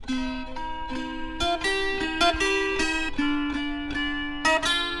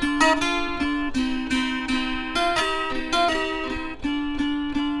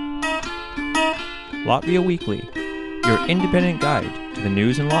Latvia Weekly, your independent guide to the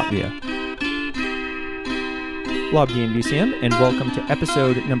news in Latvia. Labdien visiem, and welcome to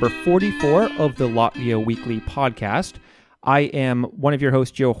episode number 44 of the Latvia Weekly podcast. I am one of your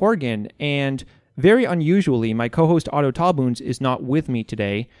hosts, Joe Horgan, and very unusually, my co-host Otto Talboons is not with me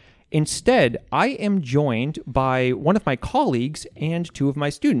today. Instead, I am joined by one of my colleagues and two of my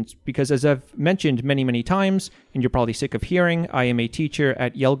students, because as I've mentioned many, many times, and you're probably sick of hearing, I am a teacher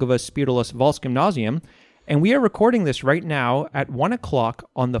at Jelgavas Spirilas Valsgymnasium, and we are recording this right now at 1 o'clock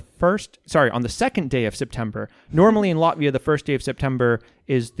on the second day of September. Normally in Latvia, the first day of September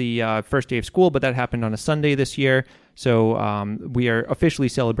is the first day of school, but that happened on a Sunday this year, so we are officially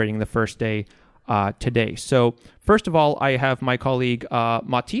celebrating the first day today. So first of all, I have my colleague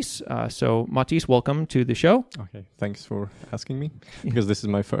Matis. So Matis, welcome to the show. Okay, thanks for asking me, because this is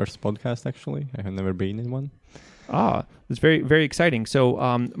my first podcast actually. I have never been in one. It's very, very exciting. So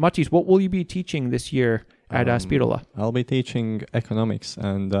Matis, what will you be teaching this year at Spirula? I'll be teaching economics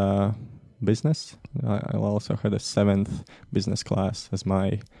and business. I'll also have a 7th business class as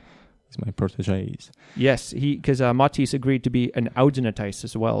my proteges. Yes, because Matis agreed to be an audinatais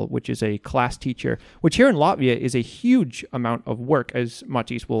as well, which is a class teacher, which here in Latvia is a huge amount of work, as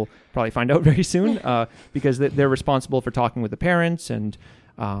Matis will probably find out very soon, because they're responsible for talking with the parents and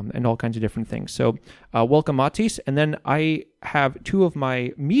all kinds of different things. So welcome, Matis. And then I have two of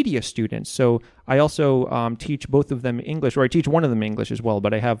my media students. So I also teach both of them English, or I teach one of them English as well,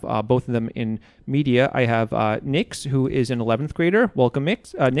 but I have both of them in media. I have Nix, who is an 11th grader. Welcome,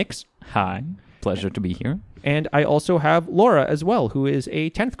 Nix. Hi, pleasure to be here. And I also have Laura as well, who is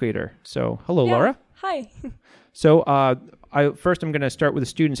a 10th grader. So hello, Laura. Hi. So I'm going to start with the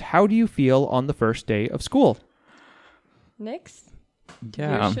students. How do you feel on the first day of school? Nix.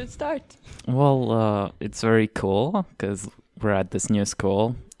 Yeah. You should start. Well, it's very cool because we're at this new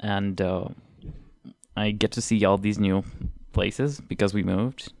school and I get to see all these new places because we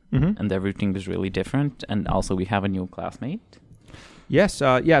moved and everything was really different. And also we have a new classmate. Yes.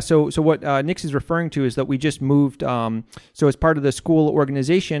 So what Nix is referring to is that we just moved. So as part of the school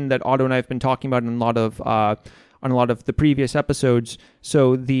organization that Otto and I have been talking about in a lot of the previous episodes.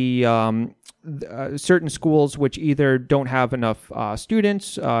 So the certain schools which either don't have enough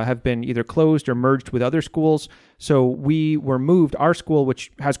students have been either closed or merged with other schools. So we were moved, our school,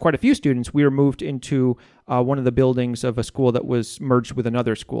 which has quite a few students, we were moved into one of the buildings of a school that was merged with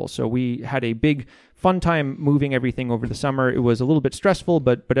another school. So we had a big fun time moving everything over the summer. It was a little bit stressful,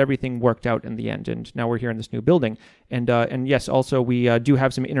 but everything worked out in the end. And now we're here in this new building. And yes, also we do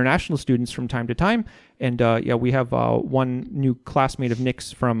have some international students from time to time. And we have one new classmate of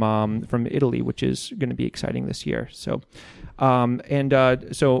Nick's from Italy, which is going to be exciting this year. So,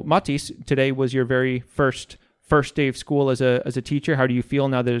 so Matis, today was your very first day of school as a teacher. How do you feel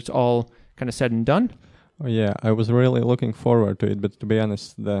now that it's all kind of said and done? Oh yeah, I was really looking forward to it, but to be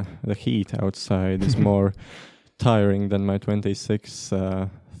honest, the heat outside is more tiring than my 26,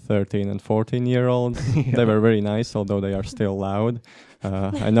 13 and 14-year-olds. Yeah. They were very nice, although they are still loud.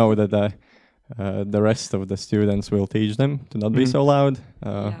 I know that the rest of the students will teach them to not be so loud.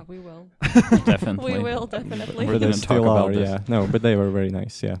 Yeah, we will. Definitely. We will, definitely. But they still are, yeah. No, but they were very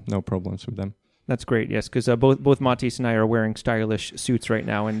nice, yeah. No problems with them. That's great, yes, because both Matis and I are wearing stylish suits right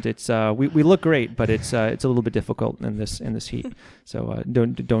now, and it's we look great, but it's a little bit difficult in this heat. So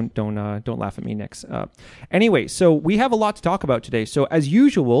don't laugh at me, Nix. Anyway, so we have a lot to talk about today. So as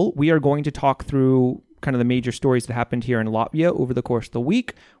usual, we are going to talk through kind of the major stories that happened here in Latvia over the course of the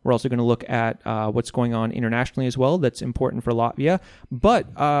week. We're also going to look at what's going on internationally as well. That's important for Latvia. But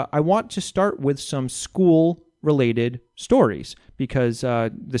I want to start with some school-related stories, because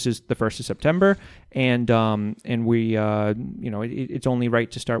this is the 1st of September, and we it's only right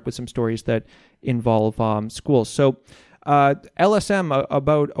to start with some stories that involve schools. So LSM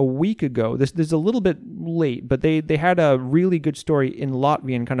about a week ago, this is a little bit late, but they had a really good story in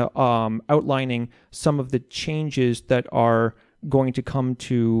Latvian, kind of outlining some of the changes that are going to come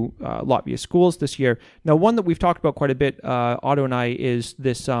to Latvia schools this year. Now, one that we've talked about quite a bit, Otto and I, is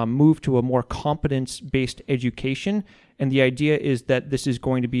this move to a more competence-based education. And the idea is that this is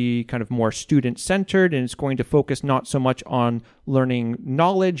going to be kind of more student-centered, and it's going to focus not so much on learning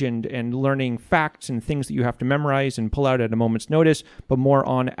knowledge and learning facts and things that you have to memorize and pull out at a moment's notice, but more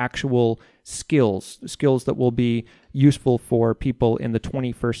on actual skills that will be useful for people in the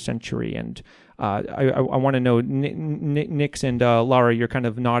 21st century. And I want to know, Nix and Lara, you're kind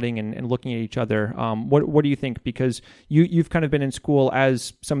of nodding and looking at each other. What do you think? Because you've kind of been in school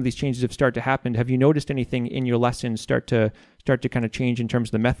as some of these changes have started to happen. Have you noticed anything in your lessons start to kind of change in terms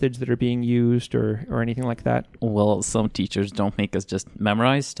of the methods that are being used or anything like that? Well, some teachers don't make us just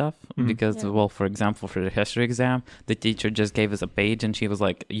memorize stuff because, well, for example, for the history exam, the teacher just gave us a page and she was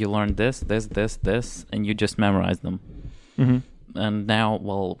like, you learned this, and you just memorize them. Mm-hmm. And now,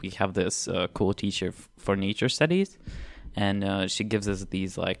 well, we have this cool teacher for nature studies, and she gives us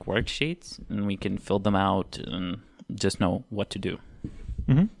these like worksheets, and we can fill them out and just know what to do.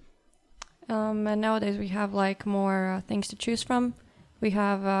 Mm-hmm. And nowadays we have like more things to choose from. We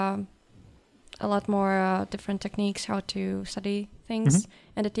have a lot more different techniques how to study things,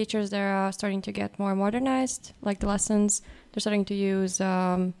 and the teachers, they're starting to get more modernized. Like the lessons, they're starting to use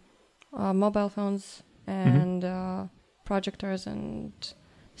mobile phones and projectors and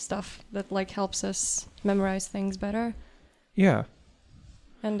stuff that like helps us memorize things better. Yeah.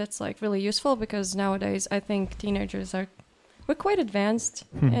 And that's like really useful because nowadays I think teenagers we're quite advanced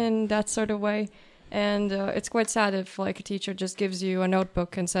in that sort of way. And it's quite sad if like a teacher just gives you a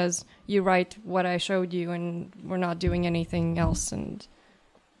notebook and says, you write what I showed you and we're not doing anything else. And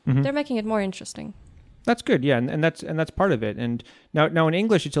they're making it more interesting. That's good, yeah, and that's part of it. And now in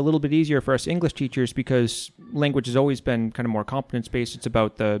English, it's a little bit easier for us English teachers because language has always been kind of more competence-based. It's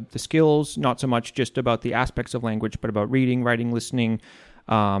about the skills, not so much just about the aspects of language, but about reading, writing, listening,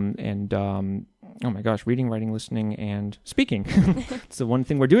 reading, writing, listening, and speaking. It's the one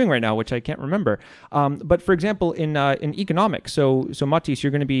thing we're doing right now, which I can't remember. But for example, in economics, so Matis, you're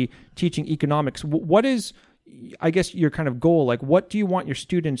going to be teaching economics. What is, I guess, your kind of goal? Like, what do you want your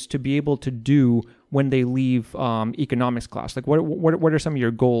students to be able to do when they leave economics class? Like, what are some of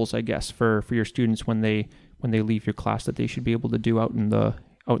your goals, I guess, for your students when they leave your class that they should be able to do out in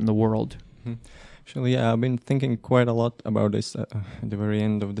the world? Actually, yeah, I've been thinking quite a lot about this at the very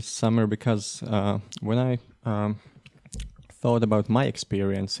end of this summer because when I thought about my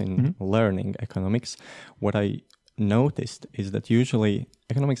experience in learning economics, what I noticed is that usually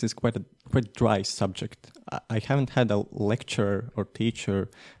economics is quite dry subject. I haven't had a lecturer or teacher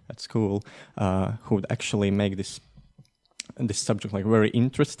at school who would actually make this subject like very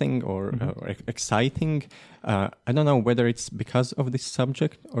interesting or exciting. I don't know whether it's because of this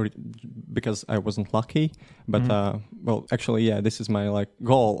subject or because I wasn't lucky, but well, actually, yeah, this is my like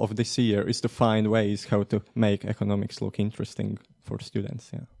goal of this year is to find ways how to make economics look interesting for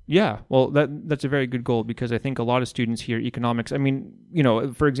students. Yeah, well, that's a very good goal because I think a lot of students hear economics. I mean,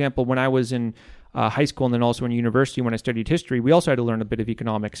 for example, when I was in high school and then also in university when I studied history, we also had to learn a bit of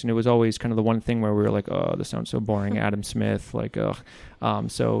economics, and it was always kind of the one thing where we were like, oh, this sounds so boring. Adam Smith, like, ugh.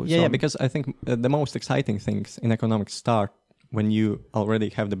 Yeah, because I think the most exciting things in economics start when you already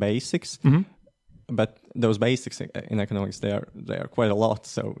have the basics. But those basics in economics, they are quite a lot.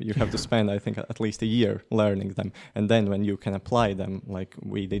 So you have to spend, I think, at least a year learning them. And then when you can apply them, like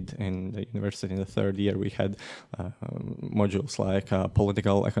we did in the university in the third year, we had modules like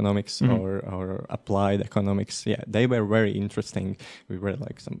political economics or applied economics. Yeah, they were very interesting. We read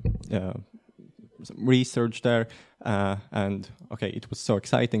like some research there. And okay, it was so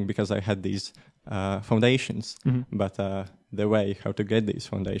exciting because I had these foundations, but the way how to get these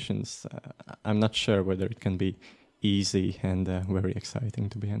foundations, I'm not sure whether it can be easy and very exciting,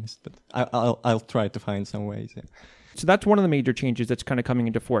 to be honest. But I'll try to find some ways. Yeah. So that's one of the major changes that's kind of coming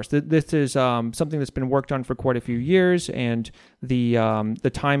into force. This is something that's been worked on for quite a few years, and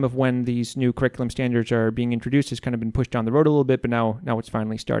the time of when these new curriculum standards are being introduced has kind of been pushed down the road a little bit, but now it's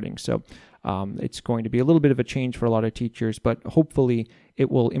finally starting. So it's going to be a little bit of a change for a lot of teachers, but hopefully it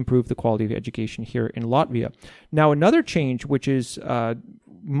will improve the quality of education here in Latvia. Now, another change, which is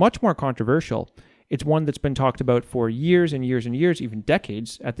much more controversial, it's one that's been talked about for years and years and years, even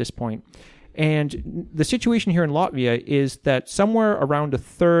decades at this point. And the situation here in Latvia is that somewhere around a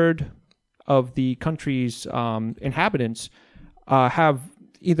third of the country's inhabitants have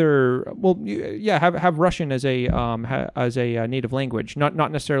either have Russian as a native language, not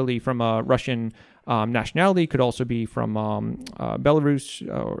necessarily from a Russian nationality. Could also be from Belarus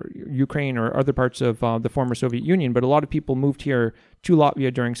or Ukraine or other parts of the former Soviet Union. But a lot of people moved here to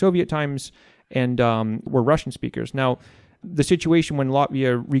Latvia during Soviet times and were Russian speakers. Now, the situation when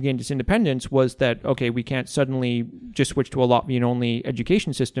Latvia regained its independence was that, okay, we can't suddenly just switch to a Latvian-only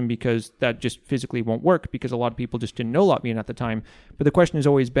education system because that just physically won't work because a lot of people just didn't know Latvian at the time. But the question has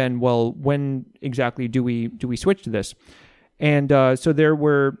always been, well, when exactly do we switch to this? And so there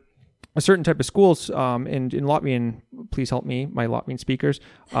were a certain type of schools in Latvian. Please help me, my Latvian speakers.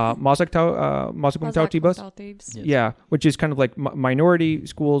 Mazaguma tautības. Yeah, which is kind of like minority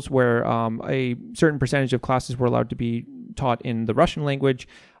schools where a certain percentage of classes were allowed to be taught in the Russian language.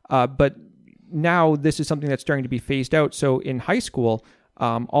 But now this is something that's starting to be phased out. So in high school,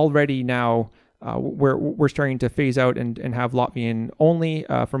 already now we're starting to phase out and have Latvian only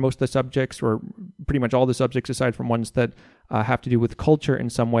for most of the subjects, or pretty much all the subjects aside from ones that have to do with culture in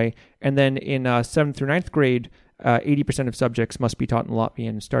some way. And then in 7th through 9th grade, 80% of subjects must be taught in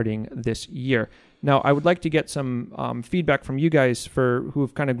Latvian starting this year. Now, I would like to get some feedback from you guys who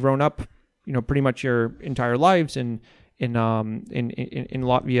have kind of grown up, pretty much your entire lives in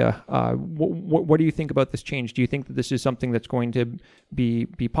Latvia. What do you think about this change? Do you think that this is something that's going to be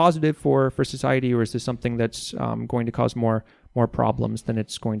positive for society, or is this something that's going to cause more problems than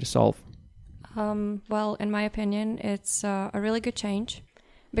it's going to solve? Well, in my opinion, it's a really good change,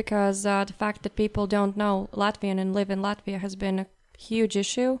 because the fact that people don't know Latvian and live in Latvia has been a huge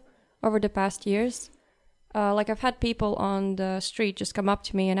issue over the past years. I've had people on the street just come up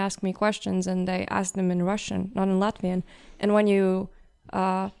to me and ask me questions, and they ask them in Russian, not in Latvian. And when you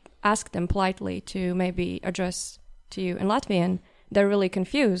ask them politely to maybe address to you in Latvian, they're really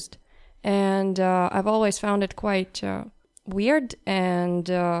confused. And I've always found it quite weird, and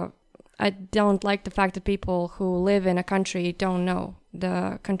I don't like the fact that people who live in a country don't know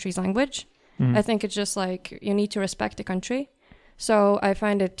the country's language. Mm. I think it's just like you need to respect the country. So I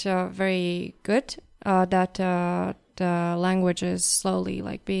find it very good that the language is slowly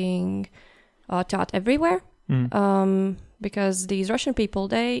being taught everywhere. Mm. Because these Russian people,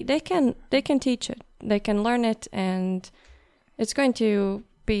 they can teach it, they can learn it, and it's going to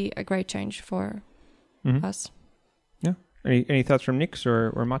be a great change for us. Yeah. Any thoughts from Nix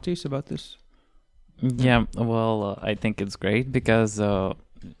or Matis about this? Yeah, well, I think it's great because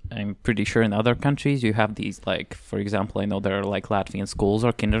I'm pretty sure in other countries you have these, for example, I know there are Latvian schools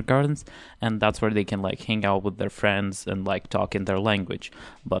or kindergartens, and that's where they can hang out with their friends and talk in their language.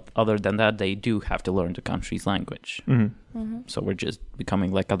 But other than that, they do have to learn the country's language. Mm-hmm. Mm-hmm. So we're just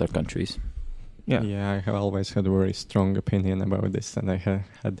becoming like other countries. Yeah, I have always had a very strong opinion about this, and I have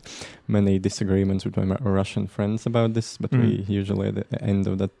had many disagreements with my Russian friends about this, but we usually at the end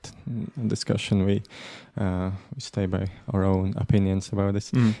of that discussion we stay by our own opinions about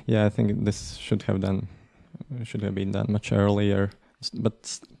this. Yeah, I think this should have been done much earlier,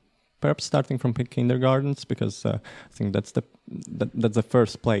 but perhaps starting from kindergartens, because I think that's the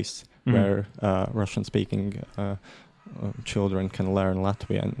first place where Russian speaking children can learn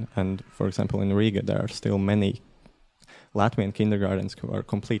Latvian. And for example, in Riga there are still many Latvian kindergartens who are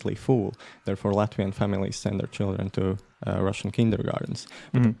completely full. Therefore, Latvian families send their children to Russian kindergartens.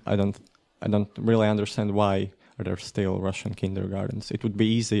 But I don't really understand why are there still Russian kindergartens. It would be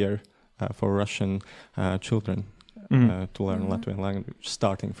easier for Russian children to learn Latvian language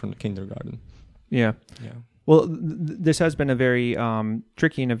starting from the kindergarten. Yeah. Well, this has been a very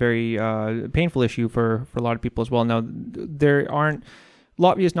tricky and a very painful issue for a lot of people as well. Now, Latvia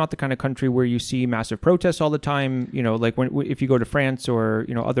is not the kind of country where you see massive protests all the time. If you go to France or,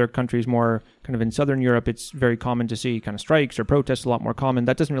 other countries more kind of in Southern Europe, it's very common to see kind of strikes or protests, a lot more common.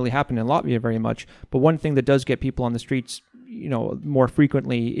 That doesn't really happen in Latvia very much. But one thing that does get people on the streets, more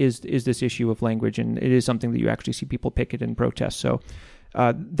frequently is this issue of language. And it is something that you actually see people picket and protest. So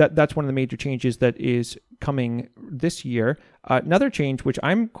that's one of the major changes that is coming this year. Another change, which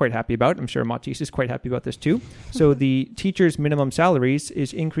I'm quite happy about, I'm sure Matis is quite happy about this too. So the teachers' minimum salaries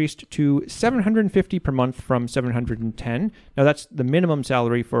is increased to $750 per month from $710. Now that's the minimum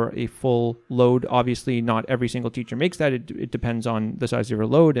salary for a full load. Obviously, not every single teacher makes that. It depends on the size of your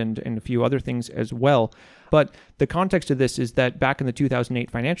load and a few other things as well. But the context of this is that back in the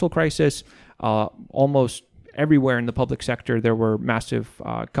 2008 financial crisis, almost everywhere in the public sector, there were massive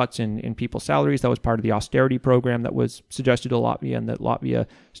cuts in people's salaries. That was part of the austerity program that was suggested to Latvia and that Latvia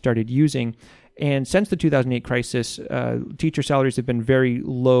started using. And since the 2008 crisis, teacher salaries have been very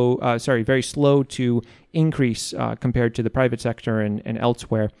slow to increase compared to the private sector and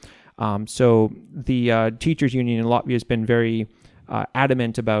elsewhere. So the teachers union in Latvia has been very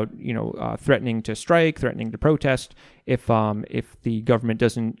adamant about threatening to strike, threatening to protest if the government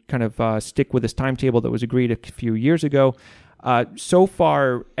doesn't kind of stick with this timetable that was agreed a few years ago. So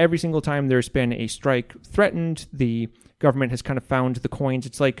far, every single time there's been a strike threatened, the government has kind of found the coins.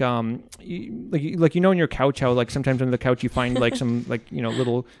 It's like in your couch, how sometimes under the couch you find some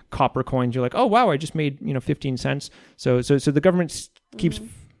little copper coins. You're like, oh wow, I just made 15 cents. So the government keeps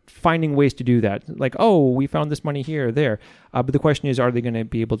finding ways to do that. We found this money here or there. But the question is, are they going to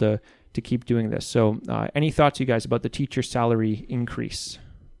be able to keep doing this? So any thoughts, you guys, about the teacher salary increase?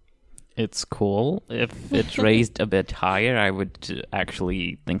 it's cool. If it's raised a bit higher, I would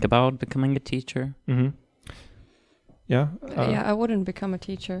actually think about becoming a teacher. Mm-hmm. Yeah. Yeah, I wouldn't become a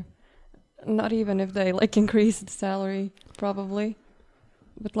teacher. Not even if they like increase the salary, probably.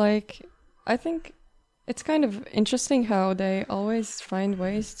 But like, I think it's kind of interesting how they always find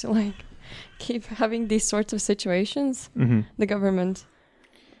ways to like keep having these sorts of situations. Mm-hmm. The government.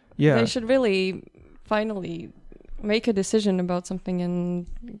 Yeah. They should really finally make a decision about something and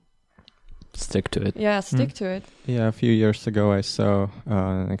Stick to it. stick to it. Yeah, a few years ago I saw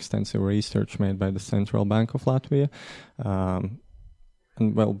an extensive research made by the Central Bank of Latvia.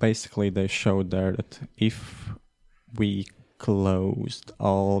 And well, basically they showed there that if we closed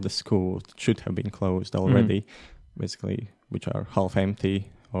all the schools that should have been closed already, basically, which are half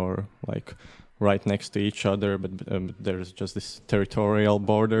empty or like right next to each other, but there's just this territorial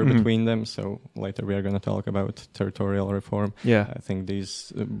border between them. So later we are going to talk about territorial reform. Yeah. I think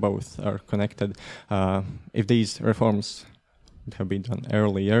these both are connected. If these reforms would have been done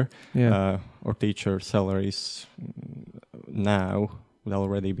earlier, or teacher salaries now would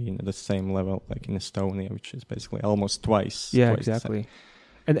already be at the same level like in Estonia, which is basically almost twice. Yeah, twice exactly.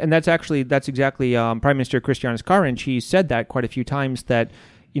 And that's exactly Prime Minister Krišjānis Kariņš. He said that quite a few times that,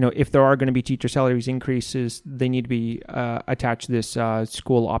 you know, if there are going to be teacher salaries increases, they need to be attached to this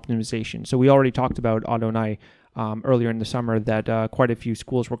school optimization. So we already talked about Otto and I earlier in the summer that quite a few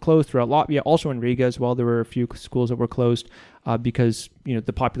schools were closed throughout Latvia. Also in Riga as well, there were a few schools that were closed because, you know,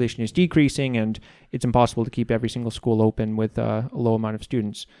 the population is decreasing and it's impossible to keep every single school open with a low amount of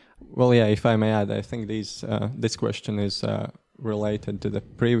students. Well, yeah, if I may add, I think this question is related to the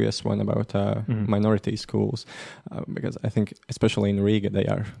previous one about minority schools, because I think especially in Riga they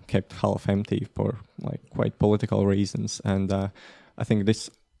are kept half empty for like quite political reasons, and I think this,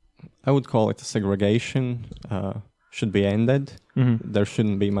 I would call it a segregation, should be ended. There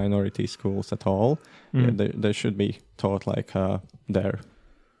shouldn't be minority schools at all. They should be taught like their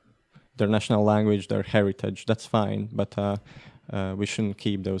national language, their heritage. That's fine, but we shouldn't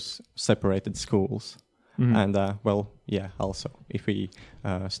keep those separated schools. And also if we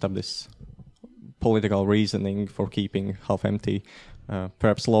stop this political reasoning for keeping half empty,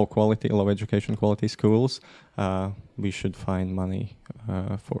 perhaps low education quality schools, we should find money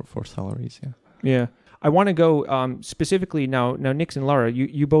for salaries. Yeah. I want to go specifically now, Nix and Lara,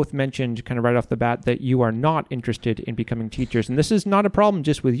 you both mentioned kind of right off the bat that you are not interested in becoming teachers. And this is not a problem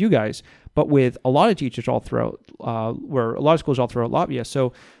just with you guys, but with a lot of teachers all throughout, where a lot of schools all throughout Latvia.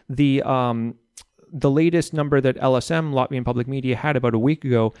 So the latest number that LSM, Latvian Public Media, had about a week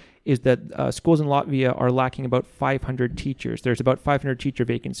ago is that schools in Latvia are lacking about 500 teachers. There's about 500 teacher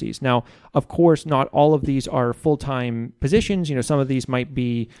vacancies. Now, of course, not all of these are full-time positions. You know, some of these might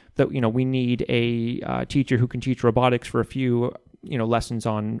be that, you know, we need a teacher who can teach robotics for a few, you know, lessons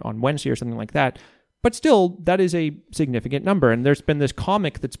on Wednesday or something like that. But still, that is a significant number. And there's been this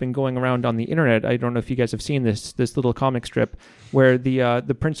comic that's been going around on the internet. I don't know if you guys have seen this little comic strip where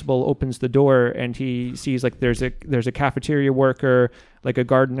the principal opens the door and he sees like there's a cafeteria worker, like a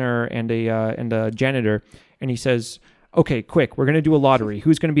gardener and a janitor, and he says, "Okay, quick, we're going to do a lottery.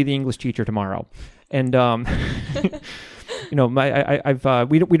 Who's going to be the English teacher tomorrow?" And you know,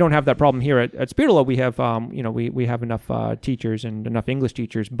 we don't have that problem here at Spiritalo. We have we have enough teachers and enough English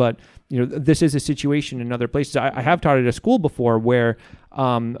teachers, but you know, this is a situation in other places. I have taught at a school before where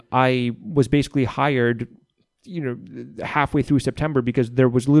I was basically hired, you know, halfway through September because there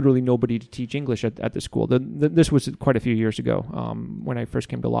was literally nobody to teach English at the school. This was quite a few years ago when I first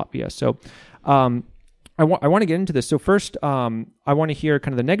came to Latvia. So I want to get into this. So first, I want to hear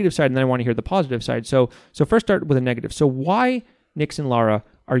kind of the negative side, and then I want to hear the positive side. So first start with a negative. So why, Nix and Lara,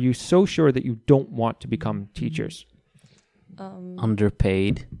 are you so sure that you don't want to become teachers?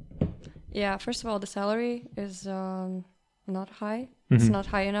 Underpaid. Yeah, first of all, the salary is not high. It's not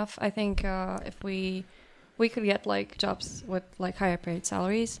high enough. I think if we could get like jobs with like higher paid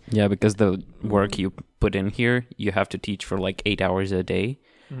salaries. Yeah, because the work you put in here, you have to teach for like 8 hours a day.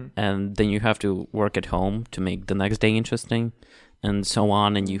 And then you have to work at home to make the next day interesting and so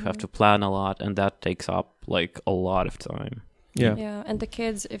on. And you have to plan a lot, and that takes up like a lot of time. Yeah. Yeah. And the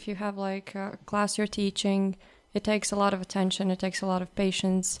kids, if you have like a class you're teaching, it takes a lot of attention. It takes a lot of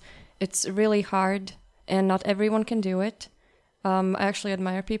patience. It's really hard and not everyone can do it. I actually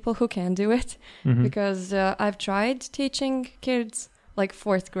admire people who can do it because I've tried teaching kids like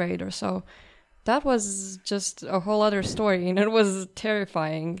 4th grade or so. That was just a whole other story, and it was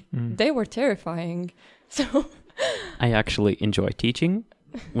terrifying. They were terrifying. So I actually enjoy teaching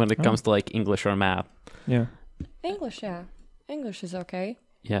when it comes to like English or math. Yeah. English, yeah. English is okay.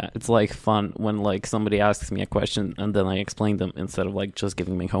 Yeah, it's like fun when like somebody asks me a question and then I explain them instead of like just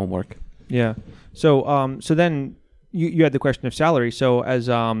giving me homework. Yeah. So so then you had the question of salary. So as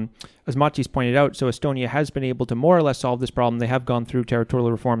Matis pointed out, so Estonia has been able to more or less solve this problem. They have gone through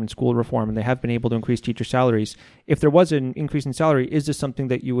territorial reform and school reform, and they have been able to increase teacher salaries. If there was an increase in salary, is this something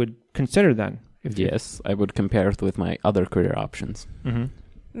that you would consider then? Yes, I would compare it with my other career options. Mm-hmm.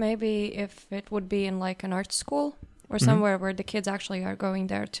 Maybe if it would be in like an art school or Mhm. somewhere where the kids actually are going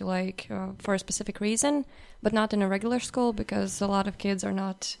there to like for a specific reason, but not in a regular school, because a lot of kids are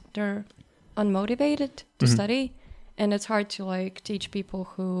not, they're unmotivated to Mhm. study, and it's hard to like teach people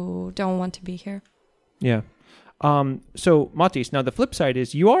who don't want to be here. Yeah. So Matis, now the flip side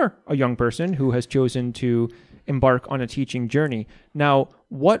is you are a young person who has chosen to embark on a teaching journey. Now,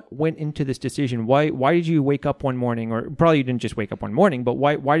 what went into this decision? Why did you wake up one morning, or probably you didn't just wake up one morning, but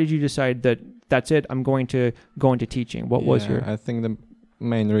why did you decide that that's it, I'm going to go into teaching? What was your... I think the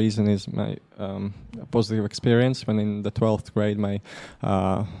main reason is my positive experience when in the 12th grade my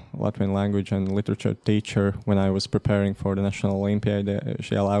Latvian language and literature teacher, when I was preparing for the National Olympiad,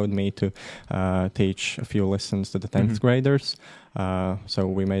 she allowed me to teach a few lessons to the 10th Mhm. graders. So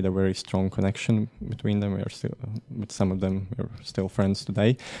we made a very strong connection between them. We are still, with some of them, we're still friends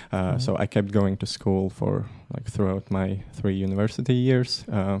today. So I kept going to school for like throughout my 3 university years.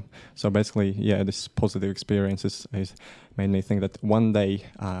 So basically, yeah, this positive experience is made me think that one day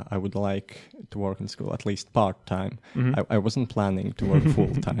I would like to work in school, at least part-time. Mhm. I wasn't planning to work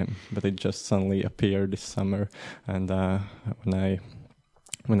full-time, but it just suddenly appeared this summer. And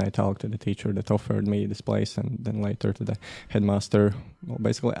when I talked to the teacher that offered me this place, and then later to the headmaster, well,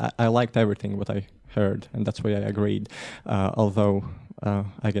 basically I liked everything what I heard, and that's why I agreed. Although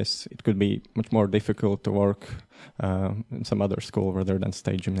I guess it could be much more difficult to work in some other school rather than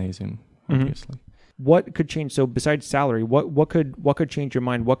State Gymnasium, obviously. What could change? So besides salary, what could change your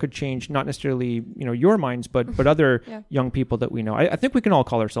mind? What could change not necessarily your minds, but other Yeah. young people that we know? I think we can all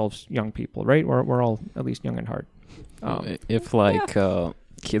call ourselves young people, right? We're all at least young at heart. If like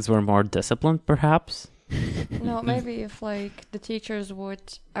kids were more disciplined, perhaps. No, maybe if like the teachers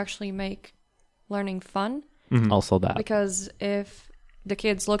would actually make learning fun, Mhm. Also that. because if the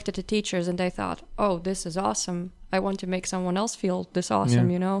kids looked at the teachers and they thought, oh, this is awesome, I want to make someone else feel this awesome,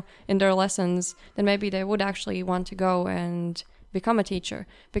 Yeah. in their lessons, then maybe they would actually want to go and become a teacher.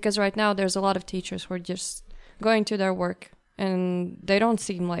 Because right now there's a lot of teachers who are just going to their work and they don't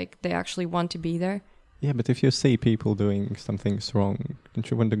seem like they actually want to be there. Yeah, but if you see people doing something wrong, don't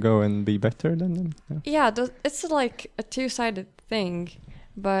you want to go and be better than them? Yeah. Yeah, it's like a two-sided thing.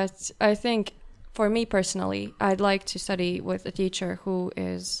 But I think for me personally, I'd like to study with a teacher who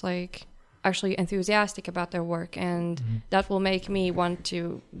is like actually enthusiastic about their work, and that will make me want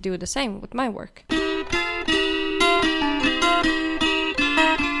to do the same with my work.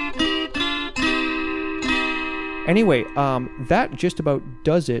 Anyway, that just about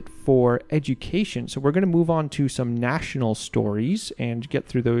does it for education. So we're going to move on to some national stories and get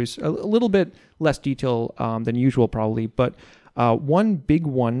through those a little bit less detail than usual, probably. But one big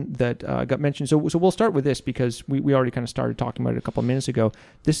one that got mentioned. So we'll start with this because we already kind of started talking about it a couple of minutes ago.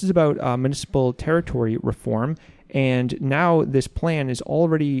 This is about municipal territory reform. And now this plan has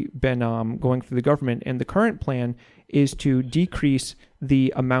already been going through the government. And the current plan is to decrease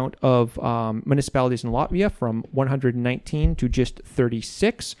the amount of municipalities in Latvia from 119 to just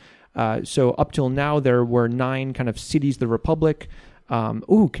 36. So up till now, there were 9 kind of cities of the Republic.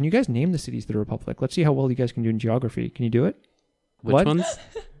 Can you guys name the cities of the Republic? Let's see how well you guys can do in geography. Can you do it? Which What? ones?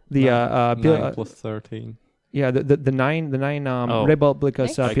 The 9 plus 13. yeah, the nine Oh.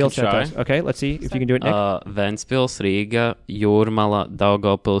 Republikas I can try. pilsētas. Okay, let's see if you can do it, Nick. Ventspils, Rīga, Jūrmala,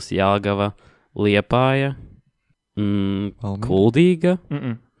 Daugavpils, Jelgava, Liepāja, Valmiera. Kuldīga,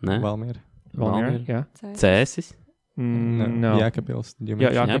 Mm-mm. ne? Valmiera. Valmiera, yeah. Cēsis. No. Jēkabpils. Did you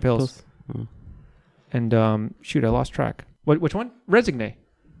Yeah, mention? Jēkabpils. Oh. And shoot, I lost track. Which one? Resigne.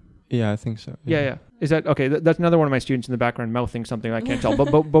 Yeah, I think so. Yeah. Is that okay? That's another one of my students in the background mouthing something I can't tell.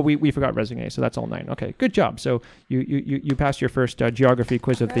 But we forgot Resigne, so that's all 9. Okay, good job. So you passed your first geography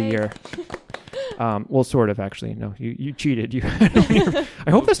quiz of the Right. year. Well, sort of actually. No, you cheated. I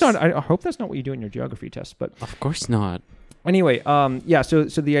hope that's not. I hope that's not what you do in your geography test. But Of course not. anyway, yeah. So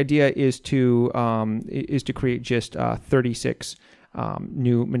the idea is to create just 36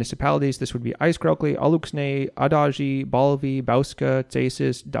 new municipalities. This would be Aizkraukli, Alūksne, Adaži, Balvi, Bauska,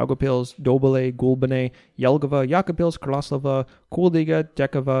 Cēsis, Daugavpils, Dobele, Gulbene, Jelgava, Jēkabpils, Krāslava, Kuldīga,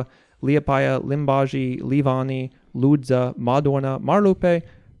 Dekava, Liepāja, Limbaži, Līvāni, Ludza, Madona, Marlupe,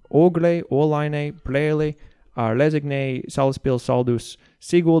 Ogle, Olaine, Plēli, Resigne, Salaspils, Saldus,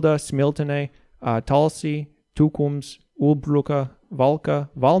 Sigulda, Smiltene, Talsi, Tukums, Ulbruka, Valka,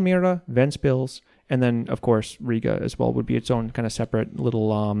 Valmiera, Ventspils, and then of course Riga as well would be its own kind of separate little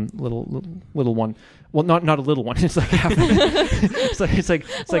one. Well, not a little one. It's like half. it's like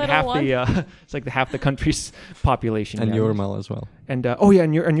half one. Half the country's population. And Jurmala as well. And and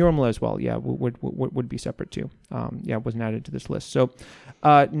Jurmala as well. Yeah, would be separate too. Wasn't added to this list. So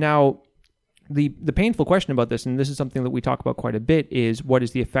now. The painful question about this, and this is something that we talk about quite a bit, is what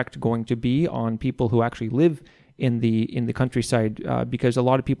is the effect going to be on people who actually live in the countryside? Because a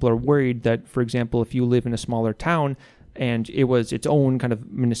lot of people are worried that, for example, if you live in a smaller town and it was its own kind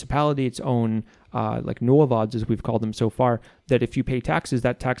of municipality, its own like novovods, as we've called them so far, that if you pay taxes,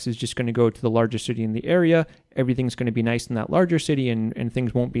 that tax is just going to go to the largest city in the area. Everything's going to be nice in that larger city, and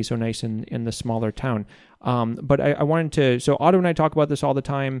things won't be so nice in the smaller town. But I wanted to, so Otto and I talk about this all the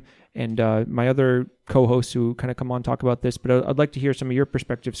time, and my other co-hosts who kind of come on talk about this, but I'd like to hear some of your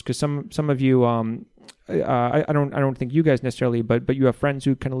perspectives, because some of you, I don't think you guys necessarily, but you have friends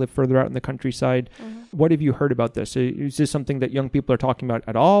who kind of live further out in the countryside. Mm-hmm. What have you heard about this? Is this something that young people are talking about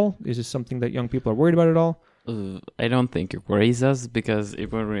at all? Is this something that young people are worried about at all? I don't think it worries us, because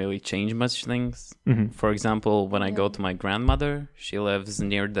it won't really change much things. Mm-hmm. For example, when I go to my grandmother, she lives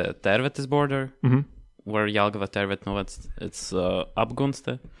near the Tervetes border, mm-hmm. where Jelgava, Tervet, it's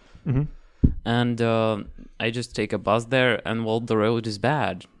Apgunste. Mm-hmm. And I just take a bus there, and well, the road is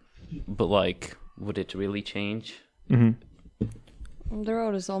bad. But like, would it really change? Mm-hmm. The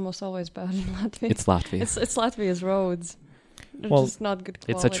road is almost always bad in Latvia. It's Latvia. It's Latvia's roads. They're just not good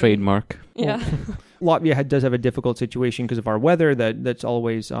quality. It's a trademark. Yeah. Latvia does have a difficult situation because of our weather that's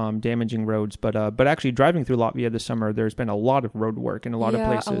always damaging roads. But actually driving through Latvia this summer, there's been a lot of road work in a lot of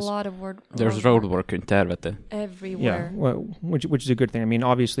places. A lot of There's road work in Tervete. Everywhere. Yeah, well, which is a good thing. I mean,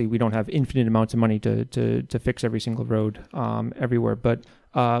 obviously we don't have infinite amounts of money to fix every single road everywhere. But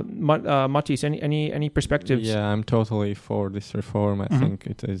Matis, any perspectives? Yeah, I'm totally for this reform. I think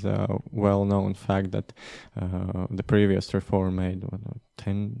it is a well-known fact that the previous reform made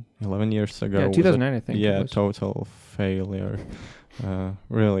 10, 11 years ago. Yeah, 2009, I think. Yeah, total failure.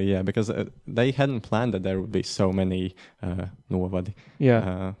 Really, yeah, because they hadn't planned that there would be so many Novovodi.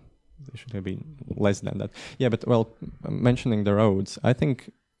 Yeah. There should have been less than that. Yeah, but well, mentioning the roads, I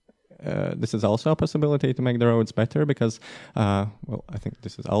think this is also a possibility to make the roads better, because, I think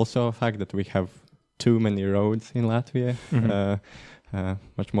this is also a fact that we have too many roads in Latvia,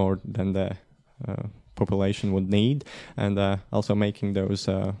 much more than the population would need, and also making those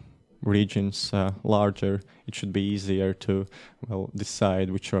regions larger, it should be easier to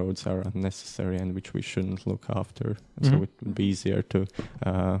decide which roads are unnecessary and which we shouldn't look after. So it would be easier to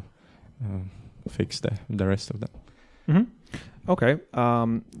fix the rest of them. Mm-hmm. Okay.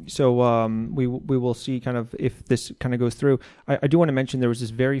 We will see kind of if this kind of goes through. I do want to mention there was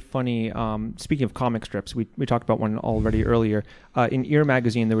this very funny, speaking of comic strips, we talked about one already earlier. In Ear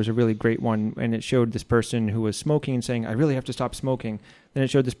magazine, there was a really great one, and it showed this person who was smoking and saying, I really have to stop smoking. Then it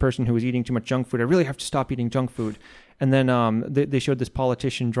showed this person who was eating too much junk food. I really have to stop eating junk food. And then they showed this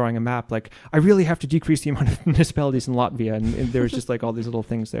politician drawing a map, like, I really have to decrease the amount of municipalities in Latvia. And there was just like all these little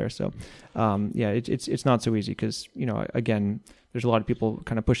things there. So, it's not so easy because, again, there's a lot of people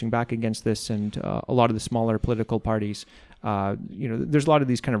kind of pushing back against this, and a lot of the smaller political parties, there's a lot of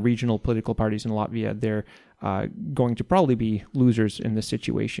these kind of regional political parties in Latvia. They're going to probably be losers in this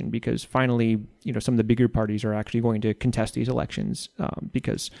situation because finally, some of the bigger parties are actually going to contest these elections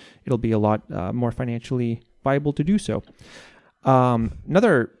because it'll be a lot more financially viable to do so.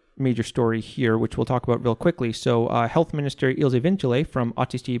 Another major story here, which we'll talk about real quickly. So Health Minister Ilze Vintile from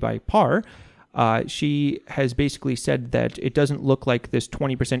Autisti by Par, she has basically said that it doesn't look like this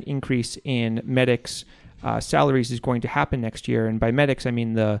 20% increase in medics' salaries is going to happen next year. And by medics, I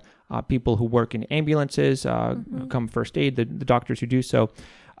mean the people who work in ambulances, who come first aid, the doctors who do so.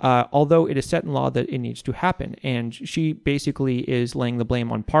 Although it is set in law that it needs to happen. And she basically is laying the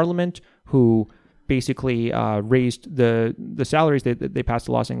blame on Parliament, who basically raised the salaries. They passed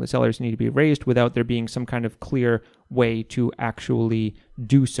a law saying the salaries need to be raised without there being some kind of clear way to actually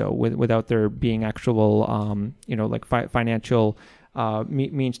do so, without there being actual, financial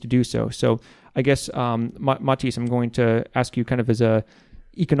means to do so. So I guess, Matis, I'm going to ask you kind of as a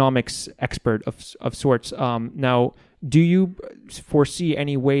economics expert of sorts. Now, do you foresee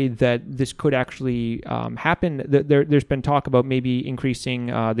any way that this could actually happen? There's been talk about maybe increasing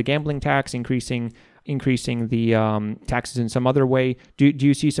the gambling tax, increasing the taxes in some other way. Do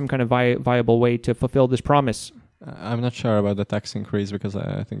you see some kind of viable way to fulfill this promise? I'm not sure about the tax increase, because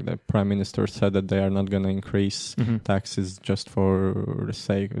I think the Prime Minister said that they are not going to increase taxes just for the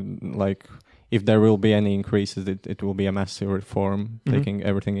sake, like, if there will be any increases, it will be a massive reform, taking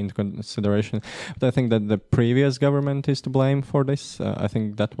everything into consideration. But I think that the previous government is to blame for this. I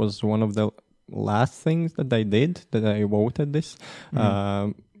think that was one of the last things that they did, that they voted this.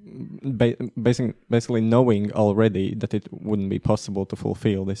 Basically knowing already that it wouldn't be possible to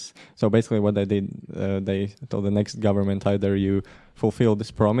fulfill this. So basically what they did, they told the next government, either you fulfill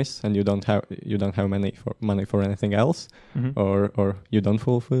this promise and you don't have money for anything else, or you don't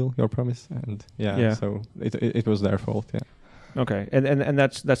fulfill your promise. And so it was their fault. Yeah. Okay, and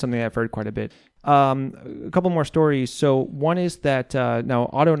that's something I've heard quite a bit. A couple more stories. So one is that now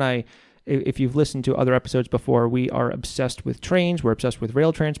Otto and I, if you've listened to other episodes before, we are obsessed with trains. We're obsessed with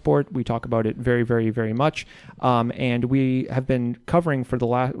rail transport. We talk about it very, very, very much. And we have been covering for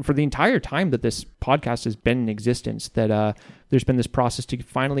the entire time that this podcast has been in existence, that there's been this process to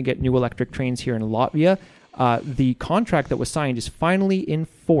finally get new electric trains here in Latvia. The contract that was signed is finally in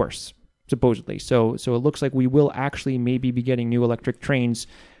force, supposedly. So it looks like we will actually maybe be getting new electric trains.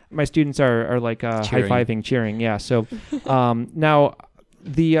 My students are like high-fiving, cheering. Yeah. So now...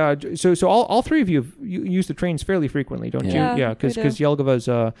 So all three of you use the trains fairly frequently, don't you? Yeah, because Jelgava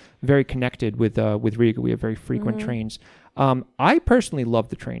is very connected with Riga. We have very frequent trains. I personally love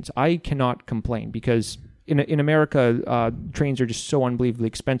the trains. I cannot complain because in America, trains are just so unbelievably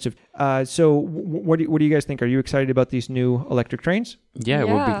expensive. So what do you guys think? Are you excited about these new electric trains? Yeah, it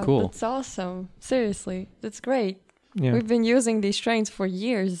would be cool. That's awesome. Seriously, that's great. Yeah. We've been using these trains for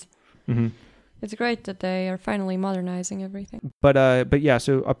years. Mm-hmm. It's great that they are finally modernizing everything. But yeah,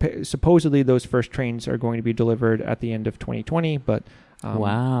 so supposedly those first trains are going to be delivered at the end of 2020. But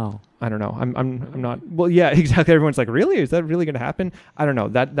wow, I don't know. I'm not. Well, yeah, exactly. Everyone's like, really? Is that really going to happen? I don't know.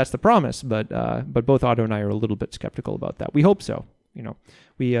 That's the promise. But both Otto and I are a little bit skeptical about that. We hope so. You know,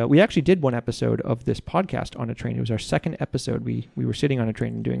 we actually did one episode of this podcast on a train. It was our second episode. We were sitting on a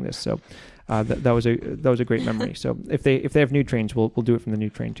train and doing this. So that was a great memory. So if they have new trains, we'll do it from the new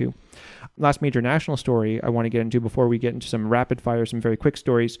train too. Last major national story I want to get into before we get into some rapid fire, some very quick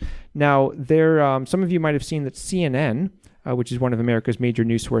stories. Now, some of you might have seen that CNN, which is one of America's major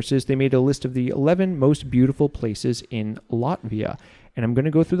news sources, they made a list of the 11 most beautiful places in Latvia. And I'm going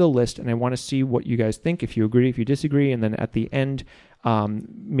to go through the list, and I want to see what you guys think, if you agree, if you disagree, and then at the end,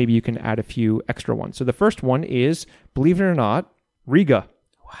 maybe you can add a few extra ones. So the first one is, believe it or not, Riga.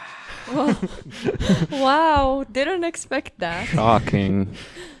 Wow. Wow, didn't expect that. Shocking.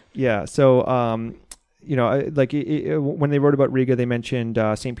 Yeah, so when they wrote about Riga, they mentioned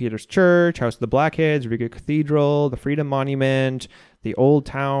St. Peter's Church, House of the Blackheads, Riga Cathedral, the Freedom Monument, the Old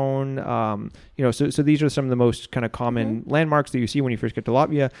Town. So these are some of the most kind of common landmarks that you see when you first get to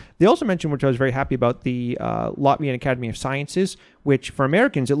Latvia. They also mentioned, which I was very happy about, the Latvian Academy of Sciences, which for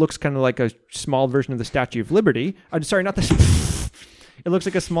Americans, it looks kind of like a small version of the Statue of Liberty. Sorry, not the... It looks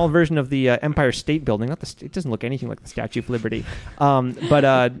like a small version of the Empire State Building. It doesn't look anything like the Statue of Liberty. But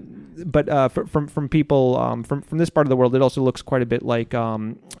from people from this part of the world, it also looks quite a bit like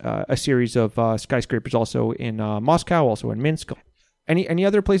a series of skyscrapers, also in Moscow, also in Minsk. Any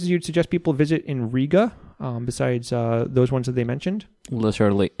other places you'd suggest people visit in Riga besides those ones that they mentioned?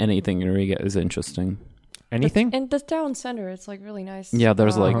 Literally anything in Riga is interesting. Anything? In the town center, it's like really nice. Yeah,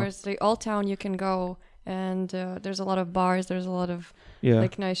 there's where's the old town you can go. And there's a lot of bars. There's a lot of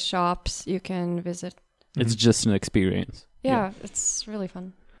like nice shops you can visit. It's just an experience. Yeah, it's really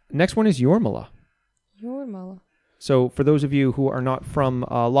fun. Next one is Jormala. Jormala. So for those of you who are not from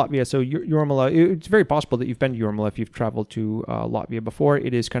Latvia, so Jormala, it's very possible that you've been to Jormala if you've traveled to Latvia before.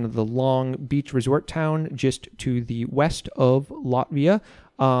 It is kind of the long beach resort town just to the west of Latvia.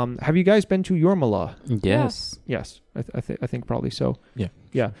 Have you guys been to Jormala? Yes. Yes, I think probably so. Yeah.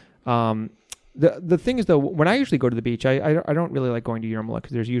 Yeah. The thing is, though, when I usually go to the beach, I don't really like going to Jormala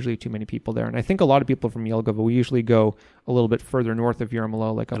because there's usually too many people there. And I think a lot of people from Jelgava, we usually go a little bit further north of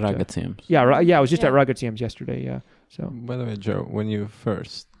Jormala, like up Ragaciems. Yeah, I was just at Ragaciems yesterday, yeah. So. By the way, Joe, when you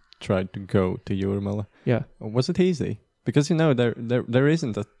first tried to go to Jormala, was it easy? Because, there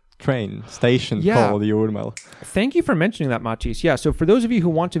isn't a train station called Jormala. Thank you for mentioning that, Matis. Yeah, so for those of you who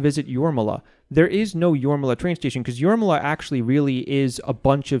want to visit Jormala, there is no Jormala train station because Jormala actually really is a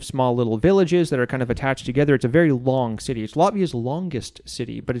bunch of small little villages that are kind of attached together. It's a very long city. It's Latvia's longest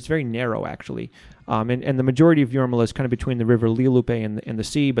city, but it's very narrow, actually. And the majority of Jormala is kind of between the river Lielupe and the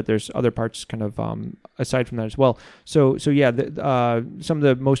sea, but there's other parts kind of aside from that as well. So yeah, some of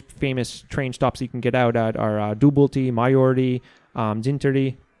the most famous train stops you can get out at are Dubulti, Majordi,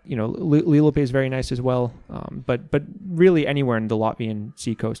 Dzintari. Lielupe is very nice as well, but really anywhere in the Latvian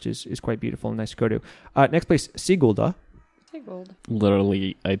seacoast is quite beautiful and nice to go to. Next place, Sigulda. Sigulda.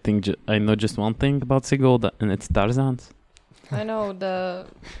 Literally, I think I know just one thing about Sigulda, and it's Tarzan's. I know the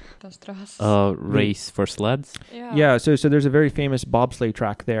Strasse. Race for sleds. Yeah, so there's a very famous bobsleigh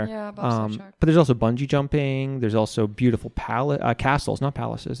track there. Yeah, bobsleigh track. But there's also bungee jumping. There's also beautiful castles, not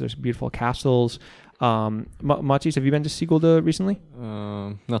palaces. There's beautiful castles. Matis, have you been to Sigulda recently?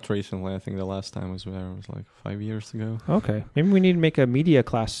 Not recently. I think the last time I was there was like 5 years ago. Okay, maybe we need to make a media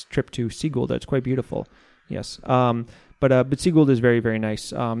class trip to Sigulda. It's quite beautiful. Yes. But Sigulda is very, very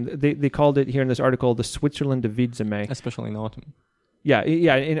nice. They called it here in this article the Switzerland of Vidzeme. Especially in autumn. Yeah.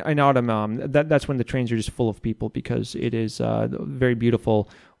 In autumn, that's when the trains are just full of people because it is very beautiful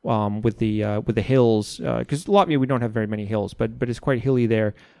with the hills. Because Latvia, we don't have very many hills, but it's quite hilly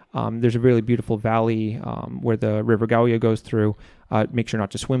there. There's a really beautiful valley where the River Gauja goes through. Make sure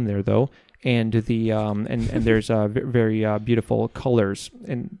not to swim there though. And and there's very beautiful colors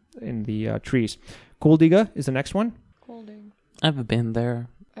in the trees. Kuldiga is the next one. Kuldiga. I've been there.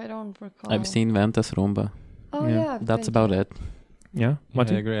 I don't recall. I've seen Ventas Rumba. Oh yeah. That's about it. Yeah, I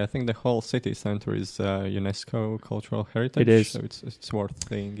agree. I think the whole city center is UNESCO cultural heritage. It is. So it's worth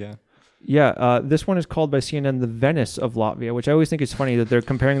seeing. Yeah. Yeah, this one is called by CNN the Venice of Latvia, which I always think is funny that they're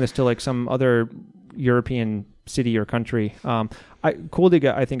comparing this to like some other European city or country.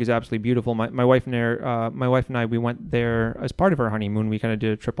 Kuldiga, I think, is absolutely beautiful. My wife and I, we went there as part of our honeymoon. We kind of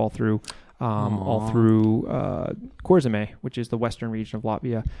did a trip all through Kurzeme, which is the western region of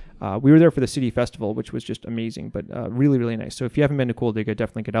Latvia. We were there for the city festival, which was just amazing, but really, really nice. So if you haven't been to Kuldiga,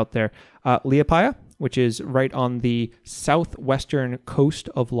 definitely get out there. Liepāja, which is right on the southwestern coast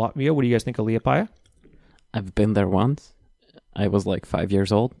of Latvia. What do you guys think of Liepāja? I've been there once. I was like 5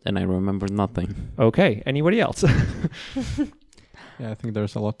 years old, and I remember nothing. Okay. Anybody else? Yeah, I think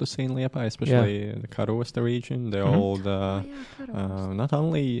there's a lot to see in Liepāja, especially the Karosta region, the old, not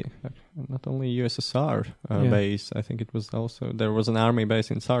only USSR base. I think it was also there was an army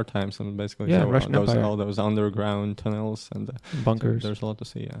base in Tsar times, and basically all those underground tunnels and bunkers. So there's a lot to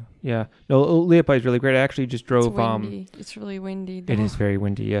see. Yeah. No, Liepāja is really great. I actually just drove. It's windy. It's really windy. It is very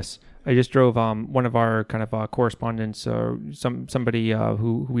windy. Yes. I just drove one of our kind of correspondents, somebody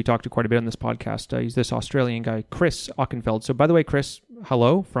who we talked to quite a bit on this podcast. He's this Australian guy, Chris Ockenfeld. So, by the way, Chris,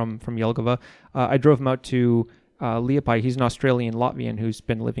 hello from Jelgava. I drove him out to Liepāja. He's an Australian Latvian who's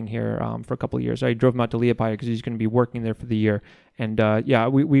been living here for a couple of years. I drove him out to Liepāja because he's going to be working there for the year. And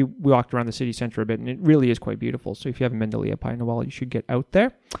we walked around the city center a bit, and it really is quite beautiful. So if you haven't been to Liepāja in a while, you should get out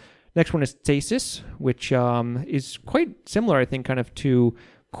there. Next one is Cēsis, which is quite similar, I think, kind of to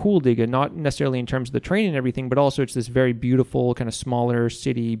Kuldiga, not necessarily in terms of the train and everything, but also it's this very beautiful kind of smaller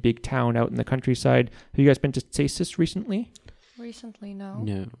city, big town out in the countryside. Have you guys been to Cēsis recently? Recently, no.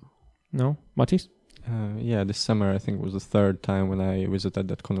 No? Matis? Yeah, this summer I think was the third time when I visited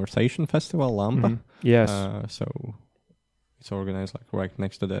that conversation festival, Lampa. Mm-hmm. Yes. So it's organized like right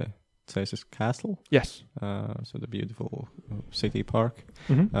next to the Cēsis Castle. Yes. So the beautiful city park.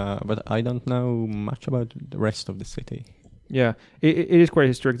 Mm-hmm. But I don't know much about the rest of the city. Yeah, it is quite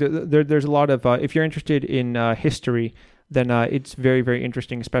historic. There's a lot of, if you're interested in history, then it's very, very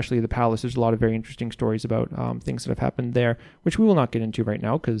interesting, especially the palace. There's a lot of very interesting stories about things that have happened there, which we will not get into right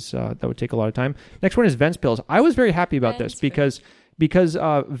now because that would take a lot of time. Next one is Ventspils. I was very happy about this because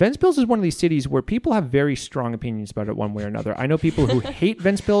Ventspils is one of these cities where people have very strong opinions about it one way or another. I know people who hate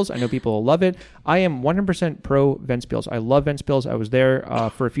Ventspils. I know people who love it. I am 100% pro Ventspils. I love Ventspils. I was there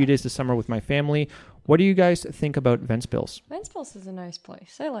for a few days this summer with my family. What do you guys think about Ventspils? Ventspils is a nice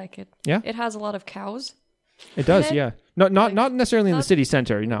place. I like it. Yeah? It has a lot of cows. It does, yeah. Not necessarily in the city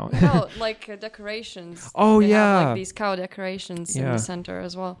center, no. No, like decorations. Oh, they yeah. have, like these cow decorations in the center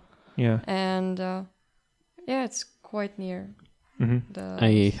as well. Yeah. And it's quite near. Mm-hmm.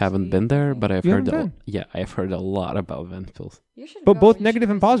 I haven't been there, but I've heard a lot about Ventspils. You should But go. both negative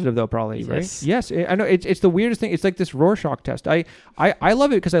and positive, though, probably, right? Yes, I know. It's the weirdest thing. It's like this Rorschach test. I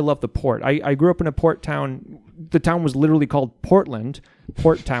love it because I love the port. I grew up in a port town. The town was literally called Portland,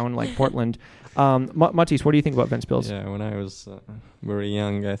 port town like Portland. Matis, what do you think about Ventspils? Yeah, when I was very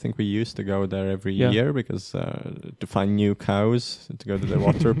young, I think we used to go there every year because to find new cows, to go to the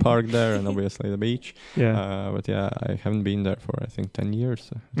water park there, and obviously the beach. Yeah. But I haven't been there for I think 10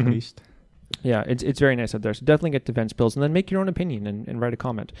 years at least. Yeah, it's very nice out there. So definitely get to Ventspils and then make your own opinion and write a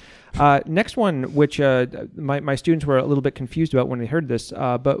comment. Next one, which my students were a little bit confused about when they heard this,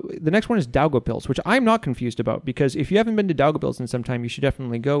 but the next one is Daugavpils, which I'm not confused about because if you haven't been to Daugavpils in some time, you should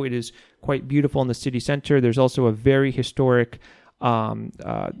definitely go. It is quite beautiful in the city center. There's also a very historic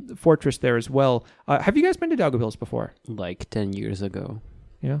fortress there as well. Have you guys been to Daugavpils before? Like 10 years ago.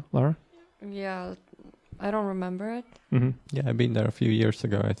 Yeah, Laura? Yeah, I don't remember it. Mm-hmm. Yeah, I've been there a few years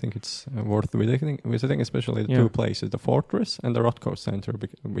ago. I think it's worth visiting, especially the Yeah. two places, the Fortress and the Rothko Center,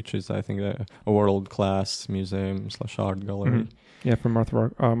 which is, I think, a world-class museum/art gallery. Yeah, from Mark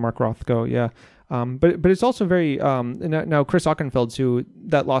Rothko. Yeah. But it's also very now Chris Ockenfelds, who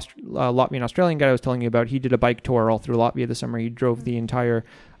that lost Latvian Australian guy I was telling you about, he did a bike tour all through Latvia this summer. He drove the entire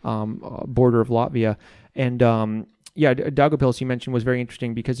border of Latvia, and Daugavpils you mentioned was very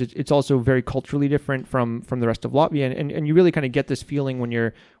interesting because it's also very culturally different from the rest of Latvia, and you really kind of get this feeling when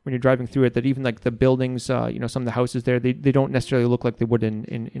you're driving through it that even like the buildings, some of the houses there, they don't necessarily look like they would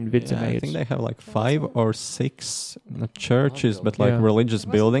in Vidzeme. Yeah, I think they have like 5 or 6 not churches, but like Yeah. religious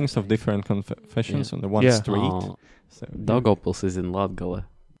buildings of different confessions on the one street. So, Daugavpils is in Latgale.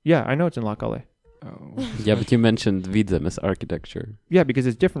 Yeah, I know it's in Latgale. oh. Yeah, but you mentioned Vidzemes architecture. Yeah, because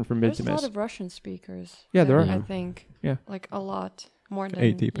it's different from There's a lot Vidzeme. of Russian speakers. Yeah, there are. I Yeah. think. Yeah. Like a lot more than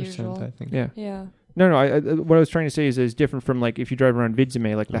 80%, usual. I think. Yeah. Yeah. No. What I was trying to say is different from like if you drive around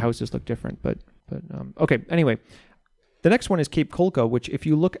Vidzeme, like the houses look different. But okay. Anyway, the next one is Cape Kolka, which if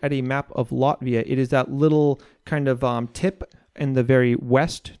you look at a map of Latvia, it is that little kind of tip in the very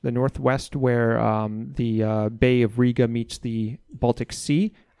west, the northwest, where the Bay of Riga meets the Baltic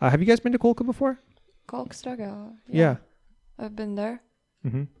Sea. Have you guys been to Kolka before? Kolkstaga. Yeah. I've been there.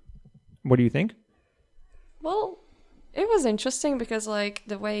 Mm-hmm. What do you think? Well, it was interesting because like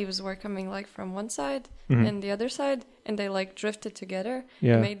the waves were coming like from one side Mhm. and the other side, and they like drifted together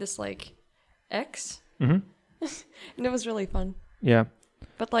Yeah. and made this like X, Mm-hmm. and it was really fun. Yeah.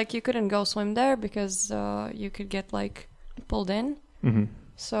 But like you couldn't go swim there because you could get like pulled in. Mm-hmm.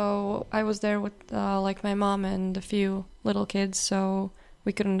 So I was there with like my mom and a few little kids, so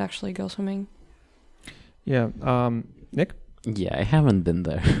we couldn't actually go swimming. Yeah. Nick? Yeah, I haven't been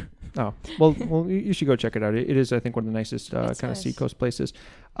there. Oh, well, you should go check it out. It is, I think, one of the nicest It's kind of nice. seacoast places.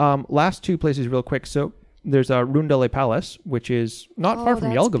 Last two places real quick. So there's Rundale Palace, which is not Oh, far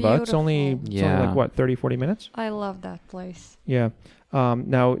from that's Jelgava. It's only, beautiful. it's only like, Yeah. what, 30, 40 minutes? I love that place. Yeah.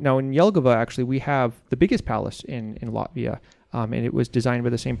 Now in Jelgava, actually, we have the biggest palace in Latvia. And it was designed by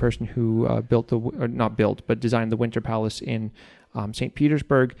the same person who designed the Winter Palace in St.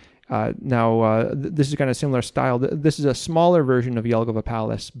 Petersburg. This is kind of similar style. This is a smaller version of Jelgava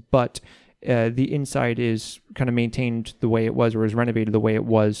Palace, but the inside is kind of maintained the way it was, or is renovated the way it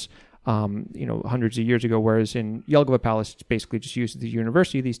was, hundreds of years ago. Whereas in Jelgava Palace, it's basically just used as a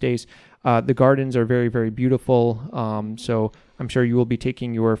university these days. The gardens are very, very beautiful. So I'm sure you will be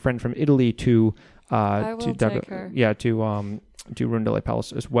taking your friend from Italy to I will take her. Yeah, to Rundale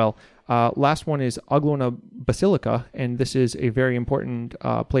Palace as well. Last one is Aglona Basilica, and this is a very important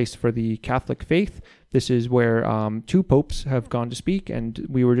place for the Catholic faith. This is where 2 popes have gone to speak, and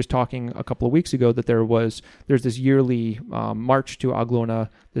we were just talking a couple of weeks ago that there's this yearly march to Aglona,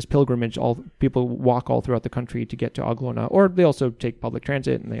 this pilgrimage. All people walk all throughout the country to get to Aglona, or they also take public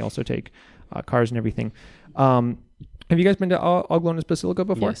transit, and they also take cars and everything. Have you guys been to Aglona's Basilica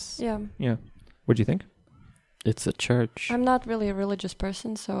before? Yes. Yeah. Yeah. What'd you think? It's a church. I'm not really a religious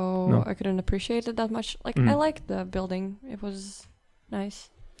person, so No. I couldn't appreciate it that much. Like, Mhm. I liked the building. It was nice.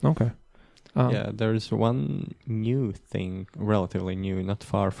 Okay. Yeah, there's one new thing, relatively new, not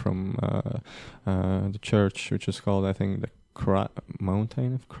far from the church, which is called, I think, the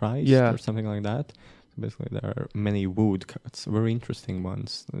Mountain of Christ, Yeah. or something like that. So basically, there are many wood cuts, very interesting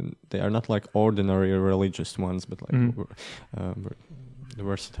ones. And they are not like ordinary religious ones, but like Mhm.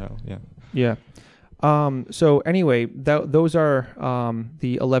 versatile. Yeah. Yeah. So anyway, those are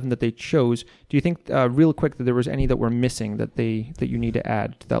the 11 that they chose. Do you think, real quick, that there was any that were missing that you need to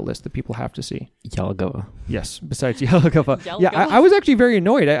add to that list that people have to see? Jelgava. Yes, besides Jelgava. Yeah, I was actually very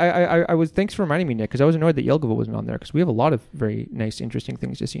annoyed. I was. Thanks for reminding me, Nick, because I was annoyed that Jelgava wasn't on there because we have a lot of very nice, interesting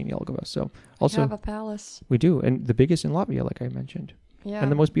things to see in Jelgava. So We also have a palace. we do, and the biggest in Latvia, like I mentioned, Yeah.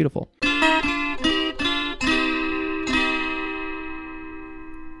 and the most beautiful.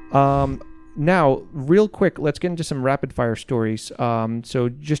 Now, real quick, let's get into some rapid fire stories. So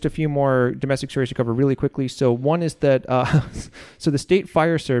just a few more domestic stories to cover really quickly. So one is that, so the State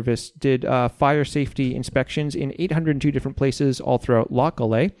Fire Service did fire safety inspections in 802 different places all throughout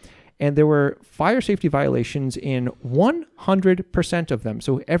Latvia. And there were fire safety violations in 100% of them.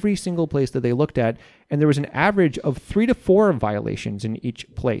 So every single place that they looked at, and there was an average of 3 to 4 violations in each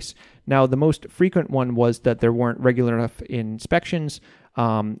place. Now, the most frequent one was that there weren't regular enough inspections.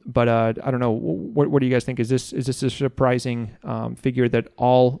 But I don't know. What do you guys think? Is this a surprising figure that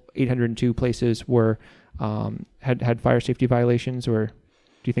all 802 places were had fire safety violations, or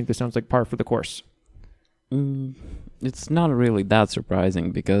do you think this sounds like par for the course? It's not really that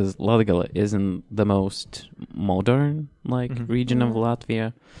surprising because Latgale isn't the most modern region of Mm.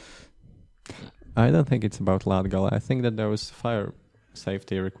 Latvia. I don't think it's about Latgale. I think that those fire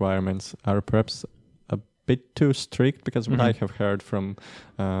safety requirements are perhaps a bit too strict, because what I have heard from,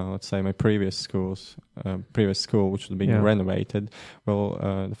 let's say, my previous school, which was being renovated, the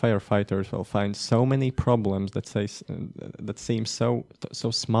firefighters will find so many problems that seem so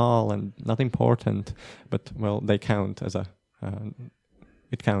small and not important, but they count as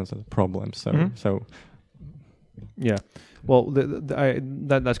it counts as a problem. So. Yeah, well,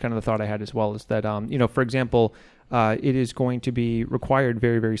 that's kind of the thought I had as well, is that, for example, it is going to be required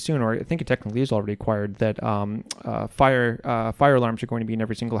very, very soon, or I think it technically is already required, that fire alarms are going to be in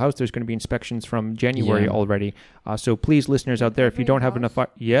every single house. There's going to be inspections from January already. So please, listeners out there, if you don't have enough...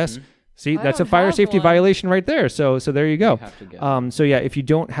 Yes. See, that's a fire safety violation right there. So there you go. If you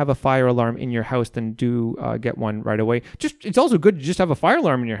don't have a fire alarm in your house, then do get one right away. It's also good to just have a fire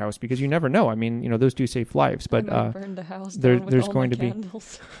alarm in your house, because you never know. I mean, those do save lives. But burn the house down with all my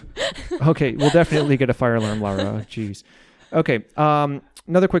candles. Okay, we'll definitely get a fire alarm, Laura. Jeez. Okay.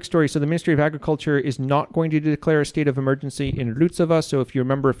 Another quick story. So the Ministry of Agriculture is not going to declare a state of emergency in Rlucava. So if you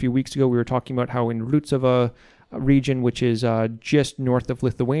remember, a few weeks ago, we were talking about how in Rlucava region, which is just north of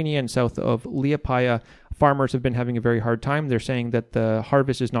Lithuania and south of Liepāja, farmers have been having a very hard time. They're saying that the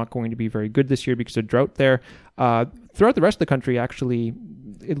harvest is not going to be very good this year because of drought there. Throughout the rest of the country, actually,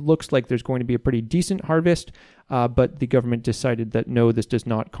 it looks like there's going to be a pretty decent harvest, but the government decided that no, this does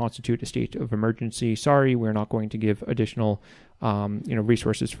not constitute a state of emergency. Sorry, we're not going to give additional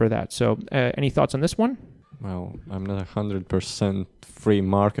resources for that. So any thoughts on this one? Well, I'm not 100% free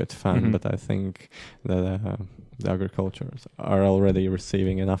market fan, but I think that the agriculturists are already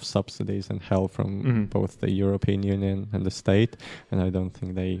receiving enough subsidies and help from both the European Union and the state, and I don't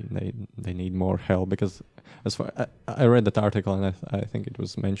think they need more help, because I read that article, and I think it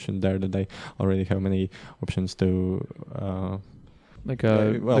was mentioned there that they already have many options to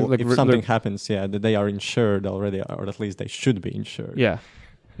if something happens, that they are insured already, or at least they should be insured. Yeah,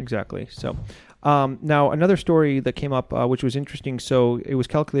 exactly. So now another story that came up, which was interesting. So it was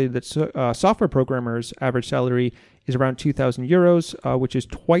calculated that software programmers' average salary is around 2,000 euros, which is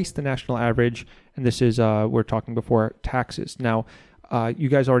twice the national average. And this is, we're talking before taxes. Now, you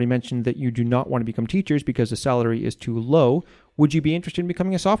guys already mentioned that you do not want to become teachers because the salary is too low. Would you be interested in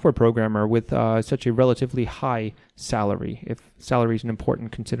becoming a software programmer with such a relatively high salary, if salary is an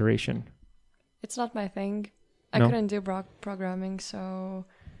important consideration? It's not my thing. I couldn't do programming, so...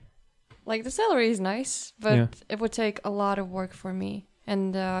 the salary is nice, but it would take a lot of work for me,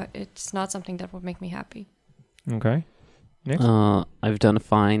 and it's not something that would make me happy. Okay. Next. I've done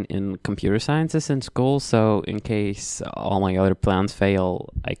fine in computer sciences in school, so in case all my other plans fail,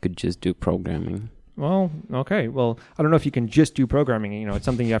 I could just do programming. Well, okay. Well, I don't know if you can just do programming. It's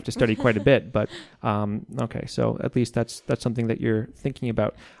something you have to study quite a bit. But okay, so at least that's something that you're thinking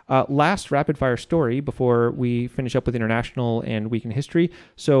about. Last rapid fire story before we finish up with international and week in history.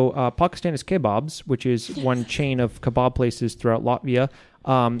 So Pakistanis Kebabs, which is one chain of kebab places throughout Latvia.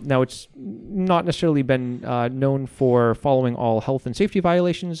 Now, it's not necessarily been known for following all health and safety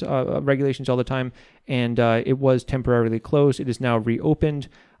regulations all the time, and it was temporarily closed. It is now reopened.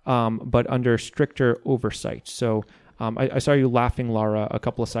 But under stricter oversight. So I saw you laughing, Lara, a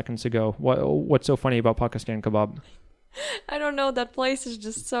couple of seconds ago. What's so funny about Pakistan Kebab? I don't know. That place is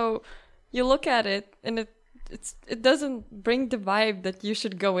just so... You look at it, and it doesn't bring the vibe that you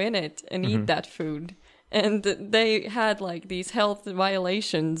should go in it and eat that food. And they had these health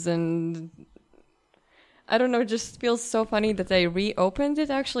violations, and... I don't know, it just feels so funny that they reopened it,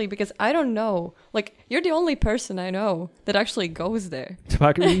 actually, because I don't know. You're the only person I know that actually goes there.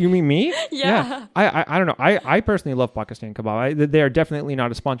 You mean me? Yeah. I don't know. I personally love Pakistan Kebab. They are definitely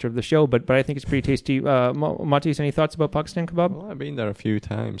not a sponsor of the show, but I think it's pretty tasty. Matis, any thoughts about Pakistan Kebab? Well, I've been there a few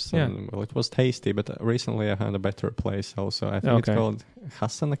times. And, it was tasty, but recently I found a better place also. I think it's called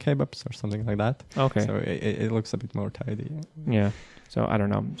Hassan Kebabs or something like that. Okay. So it looks a bit more tidy. Yeah. So I don't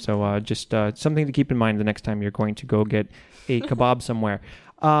know. So just something to keep in mind the next time you're going to go get a kebab somewhere.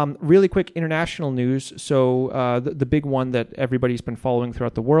 Really quick international news. So the big one that everybody's been following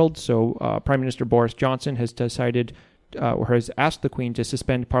throughout the world. So Prime Minister Boris Johnson has decided or has asked the Queen to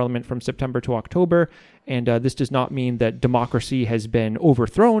suspend Parliament from September to October. And this does not mean that democracy has been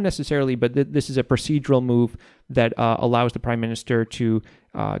overthrown necessarily, but this is a procedural move that allows the Prime Minister to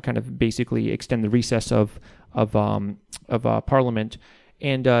kind of basically extend the recess of Parliament.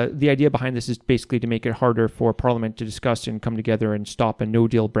 And the idea behind this is basically to make it harder for Parliament to discuss and come together and stop a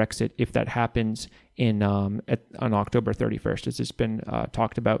no-deal Brexit if that happens on October 31st, as it's been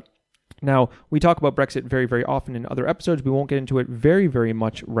talked about. Now, we talk about Brexit very, very often in other episodes. We won't get into it very, very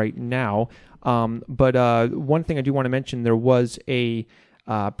much right now. But one thing I do want to mention, there was a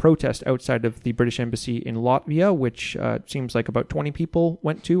protest outside of the British Embassy in Latvia, which seems like about 20 people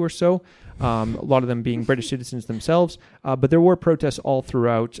went to or so. A lot of them being British citizens themselves. But there were protests all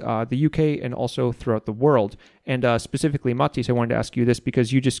throughout the UK and also throughout the world. And specifically, Mattis, I wanted to ask you this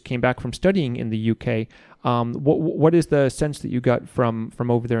because you just came back from studying in the UK. What is the sense that you got from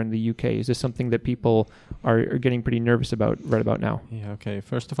over there in the UK? Is this something that people are getting pretty nervous about right about now? Yeah, okay.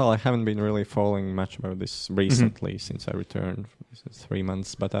 First of all, I haven't been really following much about this recently since I returned. This is 3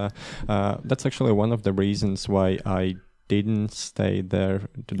 months. But that's actually one of the reasons why I didn't stay there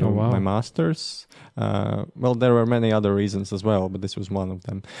to do my master's. Well, there were many other reasons as well, but this was one of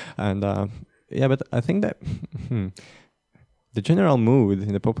them. And but I think that the general mood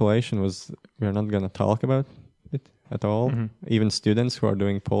in the population was we're not going to talk about it at all. Even students who are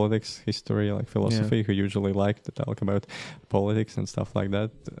doing politics, history, like philosophy, who usually like to talk about politics and stuff like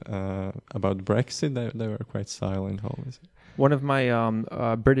that, about Brexit, they were quite silent always. One of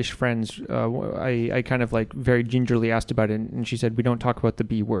my British friends, I kind of like very gingerly asked about it, and she said, we don't talk about the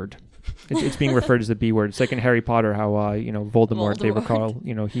B word. It's being referred as the B word. It's like in Harry Potter how, Voldemort, they recall,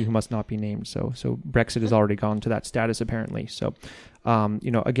 he who must not be named. So Brexit has already gone to that status, apparently. So,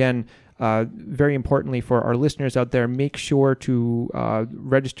 again, very importantly for our listeners out there, make sure to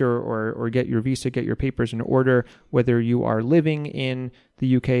register or get your visa, get your papers in order, whether you are living in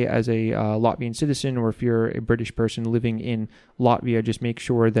the UK as a Latvian citizen or if you're a British person living in Latvia. Just make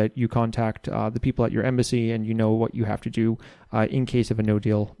sure that you contact the people at your embassy and you know what you have to do in case of a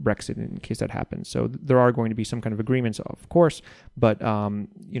no-deal Brexit, in case that happens. So there are going to be some kind of agreements, of course, but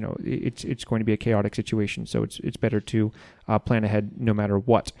it's going to be a chaotic situation. So it's better to plan ahead no matter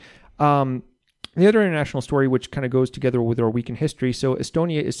what. The other international story, which kind of goes together with our week in history. So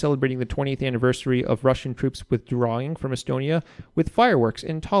Estonia is celebrating the 20th anniversary of Russian troops withdrawing from Estonia with fireworks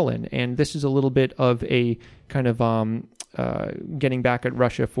in Tallinn. And this is a little bit of a kind of getting back at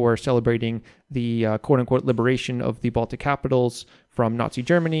Russia for celebrating the quote-unquote liberation of the Baltic capitals from Nazi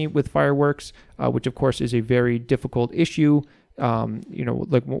Germany with fireworks, which of course is a very difficult issue. We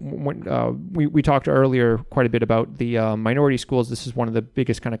talked earlier quite a bit about the minority schools. This is one of the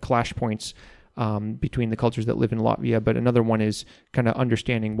biggest kind of clash points between the cultures that live in Latvia. But another one is kind of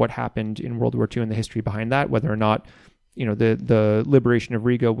understanding what happened in World War II and the history behind that, whether or not, the liberation of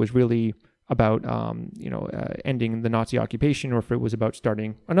Riga was really about, ending the Nazi occupation, or if it was about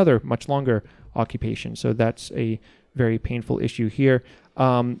starting another much longer occupation. So that's a very painful issue here.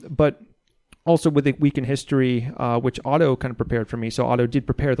 But also with the week in history, which Otto kind of prepared for me. So Otto did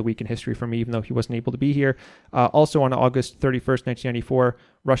prepare the week in history for me, even though he wasn't able to be here. Also on August 31st, 1994,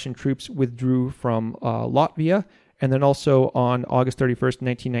 Russian troops withdrew from Latvia. And then also on August 31st,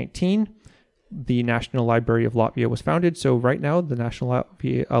 1919, the National Library of Latvia was founded. So right now, the National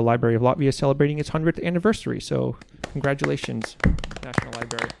Library of Latvia is celebrating its 100th anniversary. So congratulations, National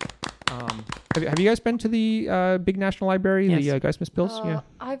Library. Have you guys been to the big National Library, yes. the Guy Smith Pills? Yeah.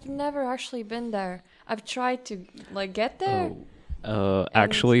 I've never actually been there. I've tried to get there.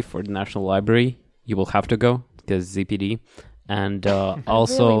 Actually, for the National Library, you will have to go because ZPD. And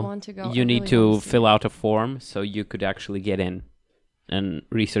also, really want to go. you need to fill out a form so you could actually get in and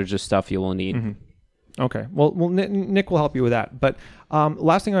research the stuff you will need. Mm-hmm. Okay. Well, Nick will help you with that. But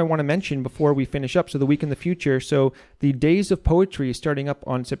last thing I want to mention before we finish up, so the week in the future. So the Days of Poetry is starting up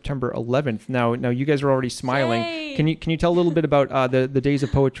on September 11th. Now you guys are already smiling. Yay! Can you tell a little bit about the Days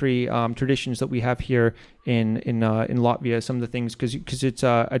of Poetry traditions that we have here in Latvia? Some of the things, because it's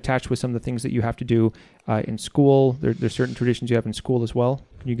attached with some of the things that you have to do in school. There's certain traditions you have in school as well.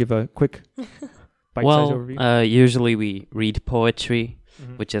 Can you give a quick bite-sized overview? Usually we read poetry.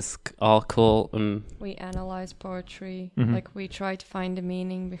 Mm-hmm. Which is all cool. We analyze poetry, mm-hmm. we try to find the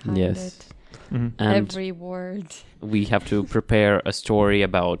meaning behind it. Mm-hmm. And every word. We have to prepare a story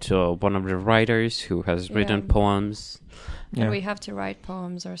about one of the writers who has written poems. And we have to write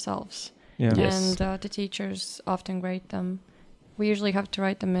poems ourselves. Yeah. Yes. And the teachers often grade them. We usually have to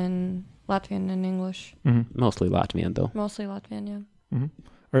write them in Latvian and English. Mm-hmm. Mostly Latvian, though. Mostly Latvian, yeah. Mm-hmm.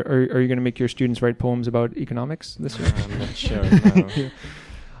 Are you going to make your students write poems about economics this year? I'm not sure.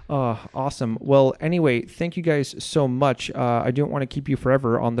 No. Awesome. Well, anyway, thank you guys so much. I don't want to keep you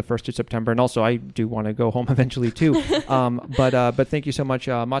forever on the 1st of September, and also I do want to go home eventually too. But thank you so much,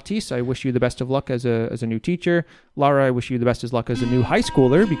 Mattis. I wish you the best of luck as a new teacher. Lara, I wish you the best of luck as a new high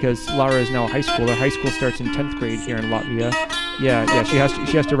schooler, because Lara is now a high schooler. High school starts in 10th grade here in Latvia. Yeah. She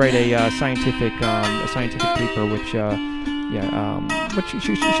has to write a scientific paper, which. But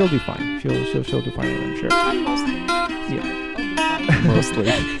she'll do fine. She'll do fine, I'm sure. Mostly.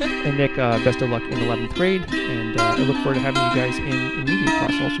 And Nick, best of luck in 11th grade, and I look forward to having you guys in media.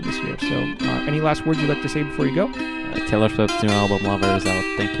 Class also this year. So any last words you'd like to say before you go? Taylor Swift's new album Lover is out.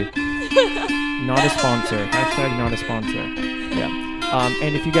 Thank you. Not a sponsor. Hashtag not a sponsor. Yeah.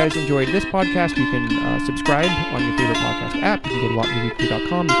 And if you guys enjoyed this podcast, you can subscribe on your favorite podcast app. You can go to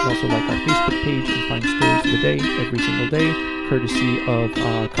WhatNewWeekly.com. You can also like our Facebook page and find stories of the day every single day, courtesy of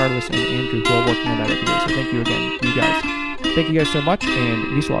Carlos and Andrew, who are working on that every day. So thank you again, you guys. Thank you guys so much, and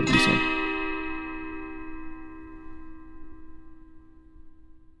we will see you soon.